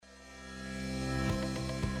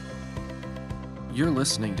You're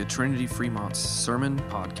listening to Trinity Fremont's Sermon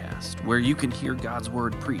Podcast, where you can hear God's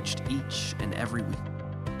Word preached each and every week.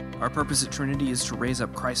 Our purpose at Trinity is to raise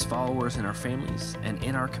up Christ followers in our families and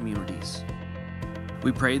in our communities.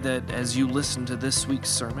 We pray that as you listen to this week's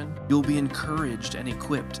sermon, you'll be encouraged and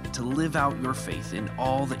equipped to live out your faith in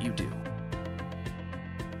all that you do.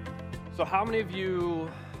 So how many of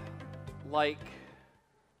you like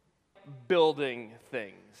building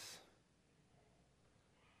things?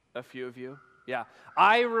 A few of you? Yeah.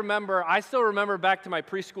 I still remember back to my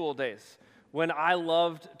preschool days when I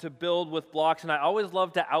loved to build with blocks, and I always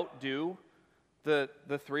loved to outdo the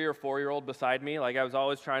 3 or 4-year-old beside me. Like I was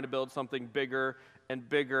always trying to build something bigger and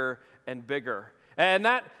bigger and bigger. And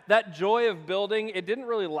that joy of building, it didn't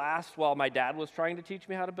really last while my dad was trying to teach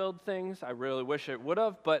me how to build things. I really wish it would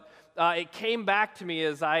have, but it came back to me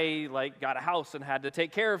as I got a house and had to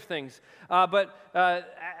take care of things. But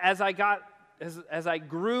as I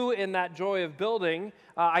grew in that joy of building,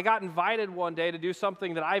 I got invited one day to do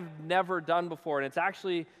something that I've never done before, and it's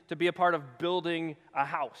actually to be a part of building a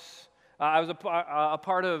house. I was a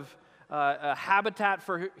part of a Habitat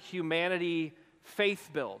for Humanity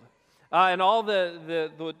faith build. And all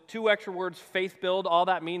the 2 extra words, faith build, all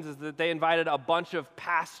that means is that they invited a bunch of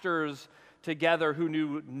pastors together who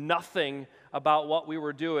knew nothing about what we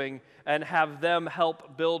were doing and have them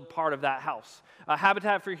help build part of that house.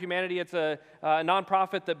 Habitat for Humanity, it's a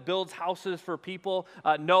nonprofit that builds houses for people.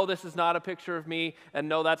 No, this is not a picture of me, and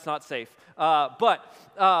no, that's not safe. But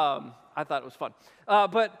I thought it was fun.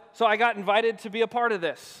 So I got invited to be a part of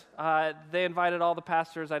this. They invited all the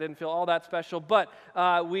pastors. I didn't feel all that special, but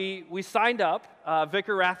we signed up.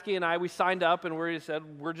 Vicar Rathke and we signed up, and we said,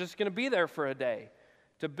 we're just going to be there for a day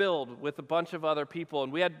to build with a bunch of other people.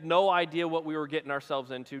 And we had no idea what we were getting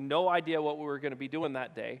ourselves into, no idea what we were going to be doing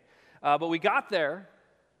that day. But we got there,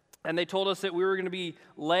 and they told us that we were going to be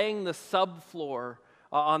laying the subfloor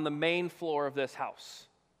on the main floor of this house.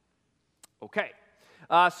 Okay.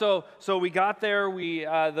 So we got there.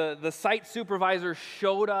 The site supervisor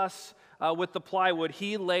showed us with the plywood.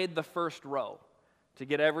 He laid the first row to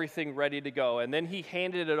get everything ready to go, and then he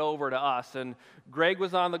handed it over to us. And Greg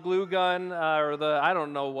was on the glue gun, I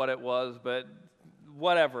don't know what it was, but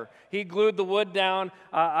whatever. He glued the wood down.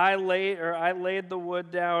 I laid the wood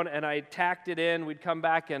down, and I tacked it in. We'd come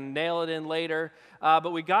back and nail it in later.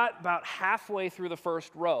 But we got about halfway through the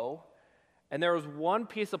first row, and there was one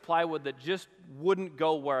piece of plywood that just wouldn't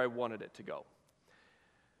go where I wanted it to go.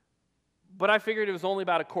 But I figured it was only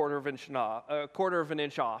about a quarter of an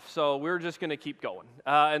inch off, so we were just going to keep going.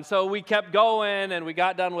 And so we kept going, and we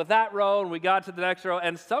got done with that row, and we got to the next row,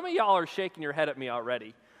 and some of y'all are shaking your head at me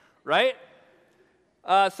already, right?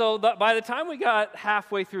 So by the time we got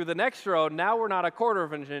halfway through the next row, now we're not a quarter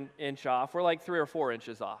of an inch off, we're like 3 or 4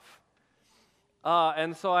 inches off.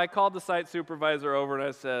 And so I called the site supervisor over, and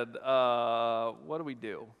I said, what do we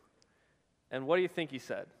do? And what do you think he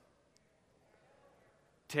said?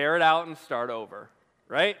 Tear it out and start over,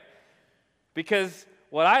 right? Because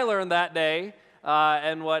what I learned that day,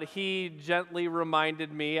 and what he gently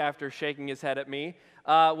reminded me after shaking his head at me,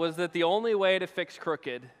 was that the only way to fix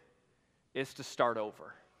crooked is to start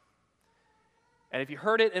over. And if you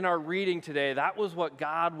heard it in our reading today, that was what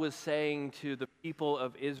God was saying to the people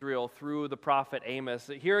of Israel through the prophet Amos.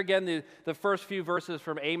 Here again, the first few verses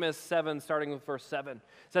from Amos 7, starting with verse 7.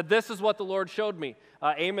 Said, "This is what the Lord showed me."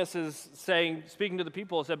 Amos is speaking to the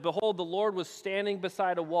people, said, "Behold, the Lord was standing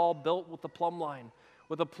beside a wall built with a plumb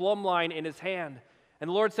line in his hand. And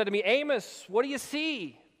the Lord said to me, Amos, what do you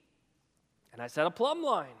see? And I said, a plumb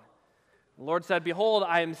line. The Lord said, Behold,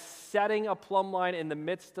 I am setting a plumb line in the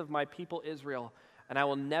midst of my people Israel, and I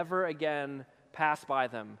will never again pass by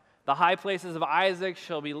them. The high places of Isaac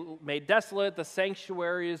shall be made desolate, the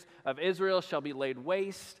sanctuaries of Israel shall be laid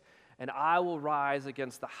waste, and I will rise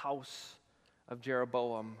against the house of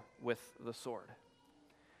Jeroboam with the sword."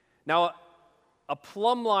 Now, a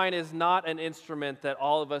plumb line is not an instrument that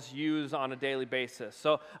all of us use on a daily basis.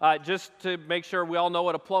 So just to make sure we all know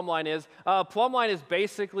what a plumb line is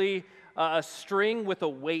basically a string with a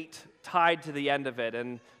weight tied to the end of it.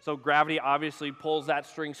 And so gravity obviously pulls that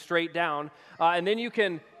string straight down. And then you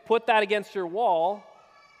can put that against your wall,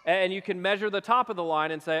 and you can measure the top of the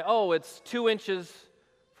line and say, oh, it's 2 inches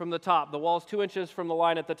from the top. The wall's 2 inches from the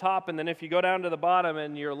line at the top, and then if you go down to the bottom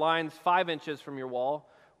and your line's 5 inches from your wall,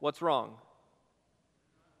 what's wrong?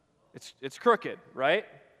 It's crooked, right?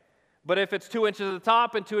 But if it's 2 inches at the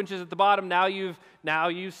top and 2 inches at the bottom, now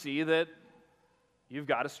you see that you've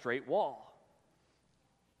got a straight wall.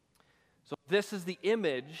 So this is the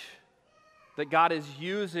image that God is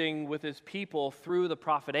using with his people through the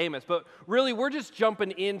prophet Amos. But really, we're just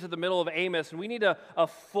jumping into the middle of Amos, and we need a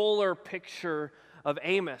fuller picture of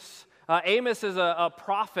Amos. Amos is a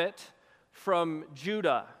prophet from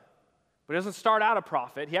Judah, but he doesn't start out a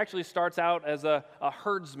prophet. He actually starts out as a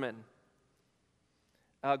herdsman,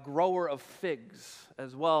 a grower of figs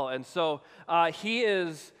as well. And so he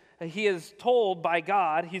is told by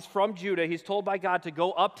God, he's from Judah, he's told by God to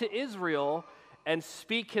go up to Israel and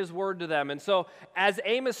speak his word to them. And so as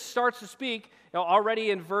Amos starts to speak, already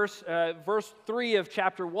in verse 3 of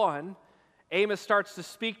chapter 1, Amos starts to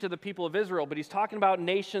speak to the people of Israel, but he's talking about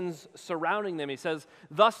nations surrounding them. He says,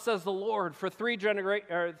 "Thus says the Lord, for three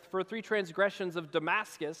transgressions of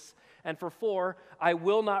Damascus, and for 4, I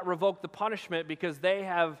will not revoke the punishment, because they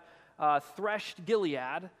have threshed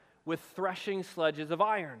Gilead with threshing sledges of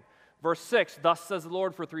iron." Verse 6, "Thus says the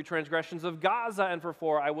Lord, for 3 transgressions of Gaza, and for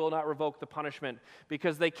 4, I will not revoke the punishment,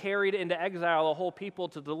 because they carried into exile a whole people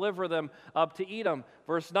to deliver them up to Edom."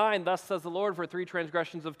 Verse 9, "Thus says the Lord, for 3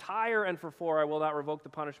 transgressions of Tyre, and for 4, I will not revoke the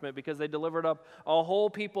punishment, because they delivered up a whole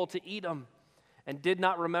people to Edom, and did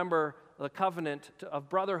not remember the covenant of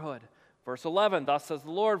brotherhood." Verse 11, "Thus says the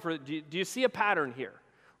Lord," do you see a pattern here,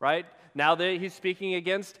 right? Now that he's speaking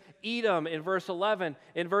against Edom in verse 11.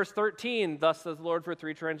 In verse 13, "Thus says the Lord, for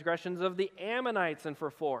 3 transgressions of the Ammonites, and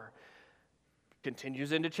for 4.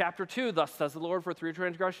 Continues into chapter 2, "Thus says the Lord, for 3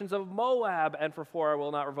 transgressions of Moab, and for 4, I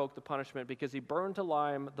will not revoke the punishment, because he burned to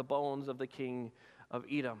lime the bones of the king of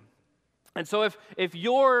Edom." And so if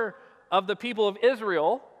you're of the people of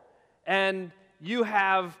Israel, and you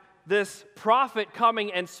have this prophet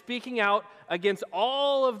coming and speaking out against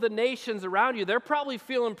all of the nations around you, they're probably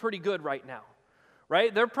feeling pretty good right now,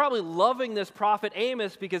 right? They're probably loving this prophet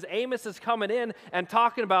Amos, because Amos is coming in and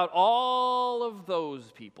talking about all of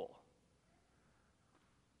those people.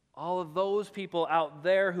 All of those people out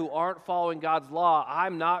there who aren't following God's law.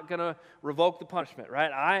 I'm not going to revoke the punishment,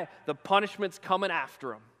 right? The punishment's coming after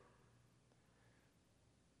them.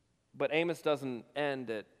 But Amos doesn't end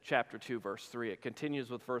at chapter 2, verse 3. It continues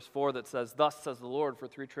with verse 4 that says, "Thus says the Lord, for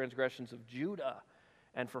 3 transgressions of Judah,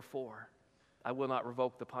 and for 4, I will not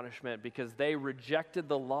revoke the punishment, because they rejected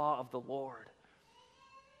the law of the Lord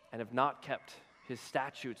and have not kept his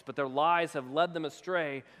statutes, but their lies have led them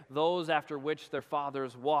astray, those after which their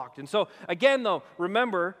fathers walked." And so, again, though,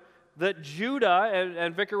 remember that Judah,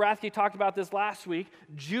 and Vicar Rathke talked about this last week,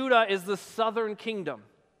 Judah is the southern kingdom.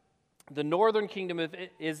 The northern kingdom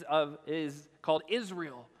is called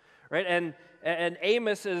Israel, right? And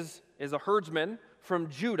Amos is a herdsman from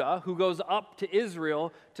Judah who goes up to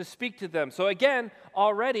Israel to speak to them. So again,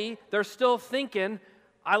 already they're still thinking,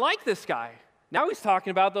 I like this guy. Now he's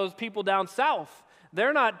talking about those people down south.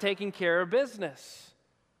 They're not taking care of business.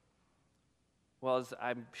 Well, as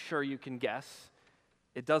I'm sure you can guess,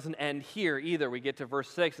 it doesn't end here either. We get to verse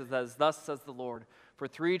 6. It says, "Thus says the Lord, for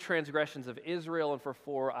 3 transgressions of Israel, and for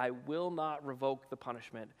 4, I will not revoke the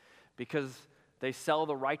punishment, because they sell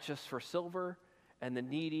the righteous for silver and the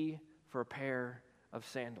needy for a pair of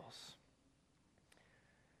sandals."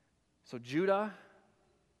 So Judah,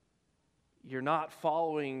 you're not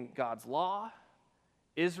following God's law.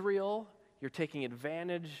 Israel, you're taking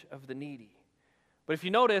advantage of the needy. But if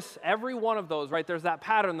you notice, every one of those, right, there's that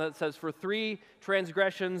pattern that says, for 3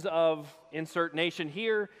 transgressions of insert nation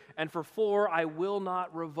here, and for 4, I will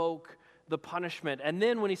not revoke the punishment. And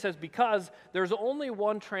then when he says because, there's only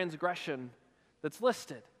 1 transgression that's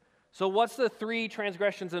listed. So what's the 3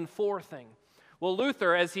 transgressions and 4 thing? Well,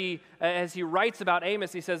 Luther, as he writes about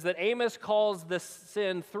Amos, he says that Amos calls this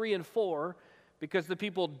sin 3 and 4 because the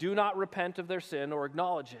people do not repent of their sin or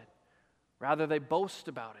acknowledge it. Rather, they boast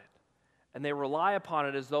about it, and they rely upon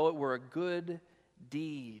it as though it were a good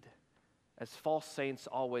deed, as false saints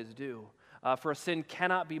always do. For a sin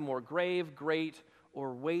cannot be more grave, great,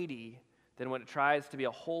 or weighty than when it tries to be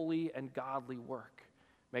a holy and godly work,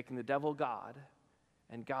 making the devil God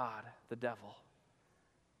and God the devil.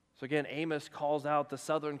 So again, Amos calls out the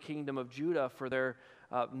southern kingdom of Judah for their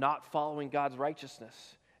not following God's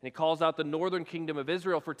righteousness. And he calls out the northern kingdom of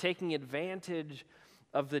Israel for taking advantage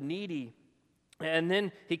of the needy. And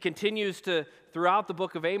then he continues to, throughout the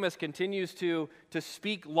book of Amos, continues to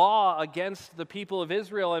speak law against the people of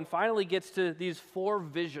Israel, and finally gets to these 4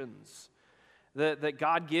 visions that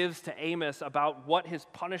God gives to Amos about what his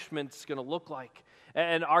punishment's going to look like.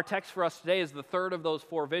 And our text for us today is the third of those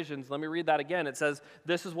 4 visions. Let me read that again. It says,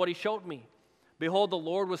 "This is what he showed me. Behold, the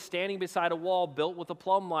Lord was standing beside a wall built with a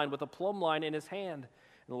plumb line in his hand.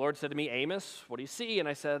 And the Lord said to me, Amos, what do you see? And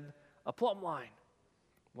I said, a plumb line.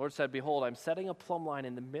 The Lord said, behold, I'm setting a plumb line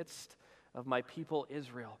in the midst of my people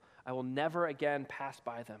Israel. I will never again pass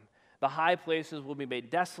by them. The high places will be made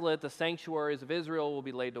desolate, the sanctuaries of Israel will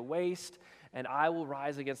be laid to waste, and I will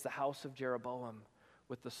rise against the house of Jeroboam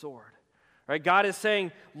with the sword. Right? God is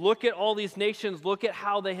saying, look at all these nations, look at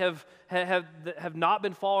how they have not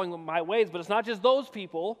been following my ways. But it's not just those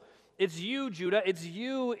people, it's you, Judah, it's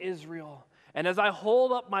you, Israel. And as I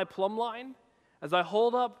hold up my plumb line, as I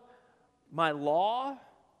hold up my law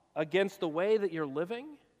against the way that you're living,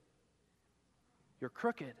 you're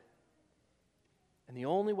crooked. And the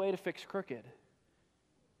only way to fix crooked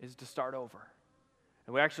is to start over.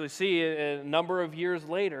 And we actually see a number of years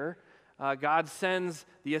later, God sends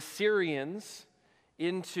the Assyrians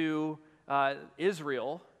into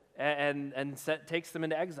Israel and takes them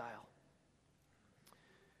into exile.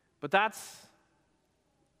 But that's,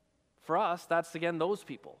 for us, that's again those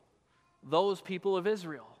people of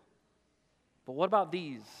Israel. But what about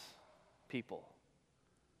these people?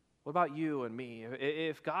 What about you and me?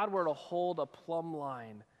 If God were to hold a plumb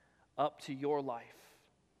line up to your life,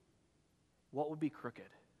 what would be crooked?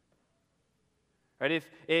 Right?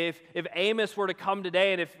 If Amos were to come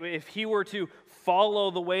today, and if he were to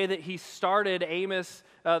follow the way that he started Amos,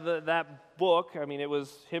 that book, I mean, it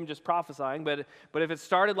was him just prophesying, but if it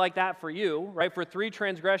started like that for you, right? For 3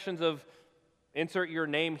 transgressions of, insert your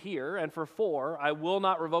name here, and for 4, I will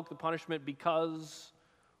not revoke the punishment because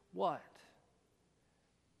what?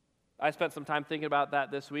 I spent some time thinking about that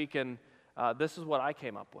this week, and this is what I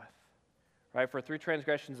came up with. Right? For 3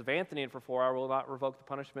 transgressions of Anthony, and for 4, I will not revoke the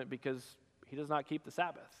punishment because he does not keep the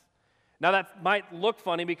Sabbath. Now that might look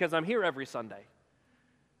funny because I'm here every Sunday,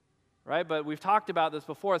 right? But we've talked about this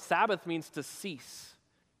before. Sabbath means to cease,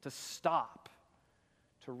 to stop,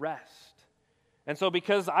 to rest. And so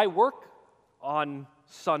because I work on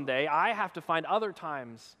Sunday, I have to find other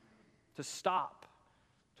times to stop,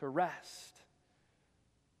 to rest.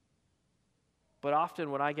 But often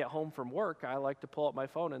when I get home from work, I like to pull up my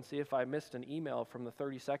phone and see if I missed an email from the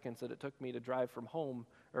 30 seconds that it took me to drive from home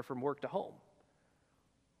or from work to home.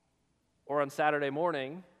 Or on Saturday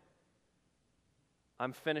morning,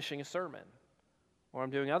 I'm finishing a sermon, or I'm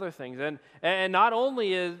doing other things. And not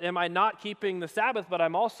only am I not keeping the Sabbath, but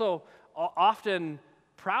I'm also often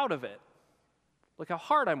proud of it. Look how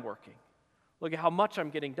hard I'm working. Look at how much I'm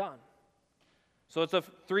getting done. So it's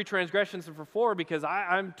 3 transgressions and for 4 because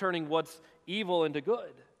I'm turning what's evil into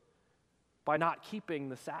good by not keeping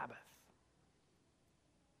the Sabbath.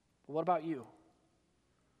 But what about you?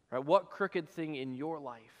 Right? What crooked thing in your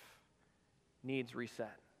life needs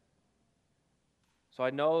reset? So I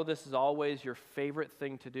know this is always your favorite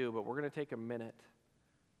thing to do, but we're going to take a minute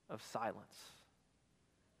of silence.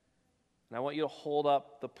 And I want you to hold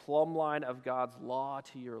up the plumb line of God's law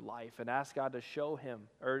to your life and ask God to show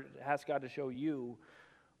you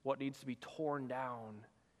what needs to be torn down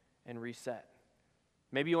and reset.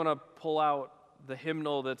 Maybe you want to pull out the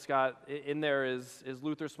hymnal that's got in there is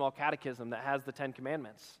Luther's Small Catechism that has the 10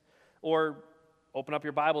 Commandments. Or open up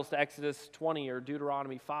your Bibles to Exodus 20 or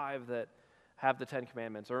Deuteronomy 5 that have the 10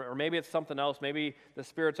 Commandments. Or maybe it's something else. Maybe the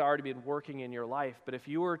Spirit's already been working in your life. But if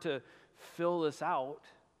you were to fill this out,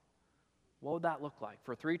 what would that look like?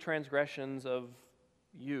 For 3 transgressions of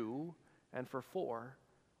you, and for 4,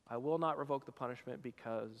 I will not revoke the punishment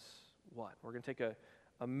because what? We're going to take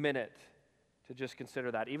a minute to just consider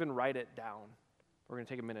that. Even write it down. We're going to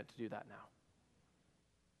take a minute to do that now.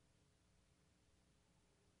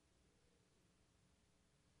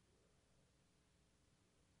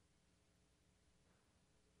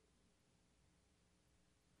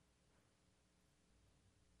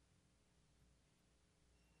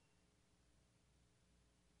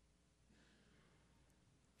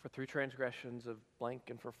 For 3 transgressions of blank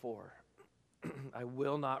and for 4, I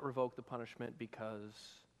will not revoke the punishment because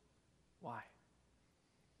why?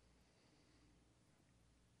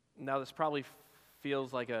 Now this probably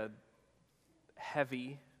feels like a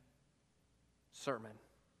heavy sermon.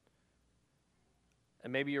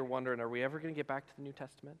 And maybe you're wondering, are we ever going to get back to the New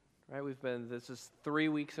Testament? Right? This is 3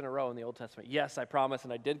 weeks in a row in the Old Testament. Yes, I promise,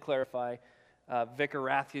 and I did clarify, Vicar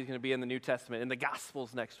Rathke is going to be in the New Testament, in the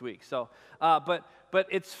Gospels next week. So, but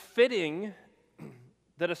it's fitting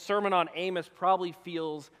that a sermon on Amos probably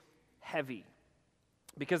feels heavy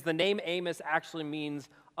because the name Amos actually means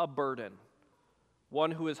a burden,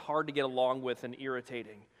 one who is hard to get along with and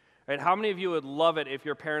irritating. Right? How many of you would love it if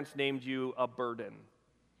your parents named you a burden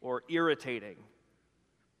or irritating?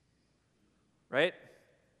 Right?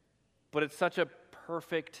 But it's such a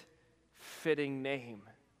perfect, fitting name.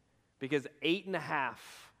 Because 8.5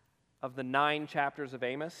 of the 9 chapters of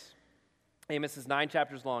Amos is 9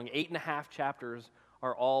 chapters long, 8.5 chapters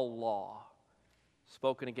are all law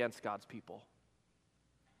spoken against God's people.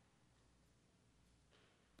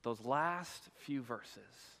 Those last few verses,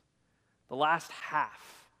 The last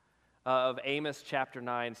half of Amos chapter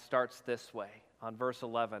 9 starts this way on verse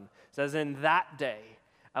 11. It says, "In that day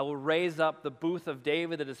I will raise up the booth of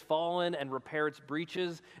David that has fallen and repair its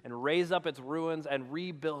breaches and raise up its ruins and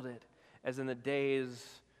rebuild it as in the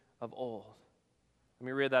days of old." Let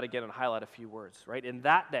me read that again and highlight a few words, right? "In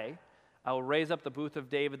that day I will raise up the booth of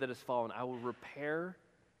David that has fallen. I will repair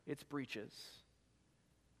its breaches.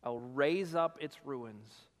 I will raise up its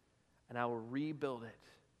ruins, and I will rebuild it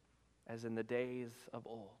as in the days of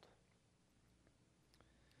old."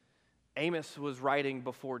 Amos was writing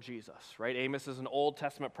before Jesus, right? Amos is an Old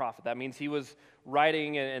Testament prophet. That means he was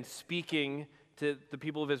writing and speaking to the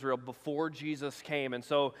people of Israel before Jesus came. And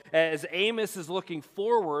so as Amos is looking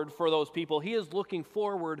forward for those people, he is looking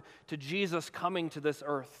forward to Jesus coming to this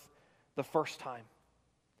earth the first time,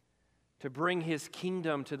 to bring his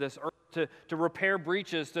kingdom to this earth, to repair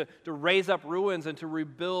breaches, to raise up ruins, and to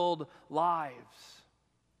rebuild lives.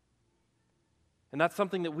 And that's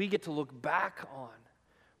something that we get to look back on.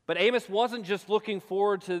 But Amos wasn't just looking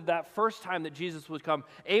forward to that first time that Jesus would come.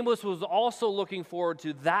 Amos was also looking forward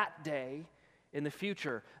to that day in the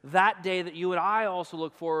future. That day that you and I also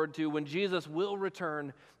look forward to, when Jesus will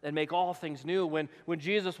return and make all things new, when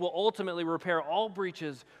Jesus will ultimately repair all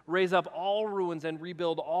breaches, raise up all ruins, and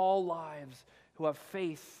rebuild all lives who have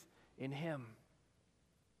faith in him.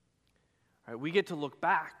 All right, we get to look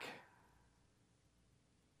back,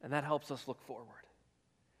 and that helps us look forward.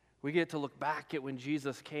 We get to look back at when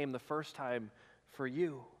Jesus came the first time for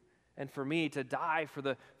you and for me, to die for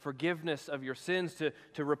the forgiveness of your sins,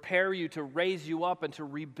 to repair you, to raise you up, and to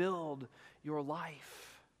rebuild your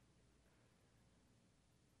life.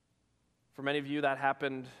 For many of you, that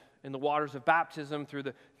happened in the waters of baptism through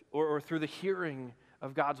the hearing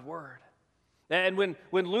of God's word. And when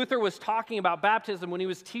Luther was talking about baptism, when he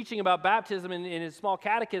was teaching about baptism in his small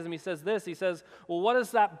catechism, he says this. He says, well, what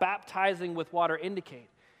does that baptizing with water indicate?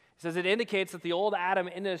 He says it indicates that the old Adam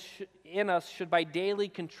in us should by daily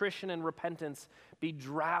contrition and repentance be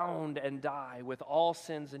drowned and die with all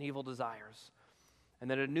sins and evil desires,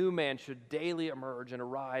 and that a new man should daily emerge and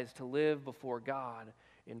arise to live before God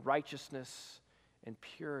in righteousness and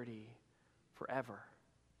purity forever.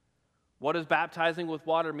 What does baptizing with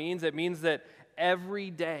water mean? It means that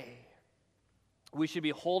every day we should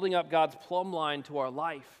be holding up God's plumb line to our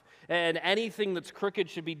life, and anything that's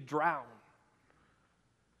crooked should be drowned,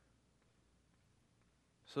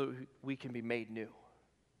 so we can be made new.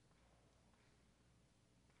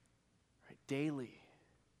 Right? Daily,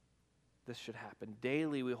 this should happen.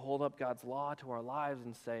 Daily, we hold up God's law to our lives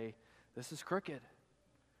and say, this is crooked.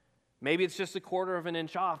 Maybe it's just a quarter of an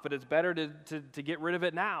inch off, but it's better to get rid of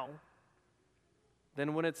it now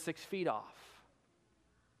than when it's 6 feet off.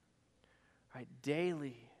 Right?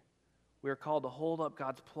 Daily, we are called to hold up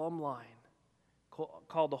God's plumb line,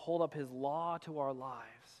 called to hold up his law to our lives,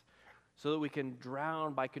 so that we can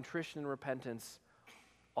drown by contrition and repentance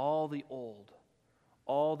all the old,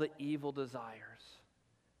 all the evil desires,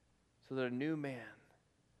 so that a new man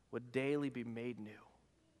would daily be made new,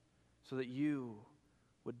 so that you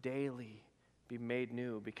would daily be made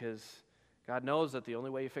new, because God knows that the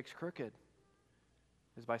only way you fix crooked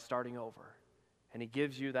is by starting over, and he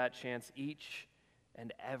gives you that chance each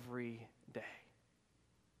and every day.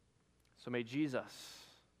 So may Jesus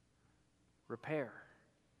repair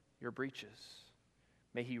your breaches.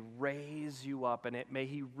 May he raise you up, and may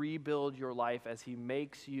he rebuild your life as he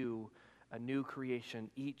makes you a new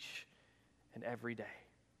creation each and every day.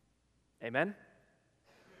 Amen?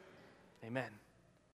 Amen.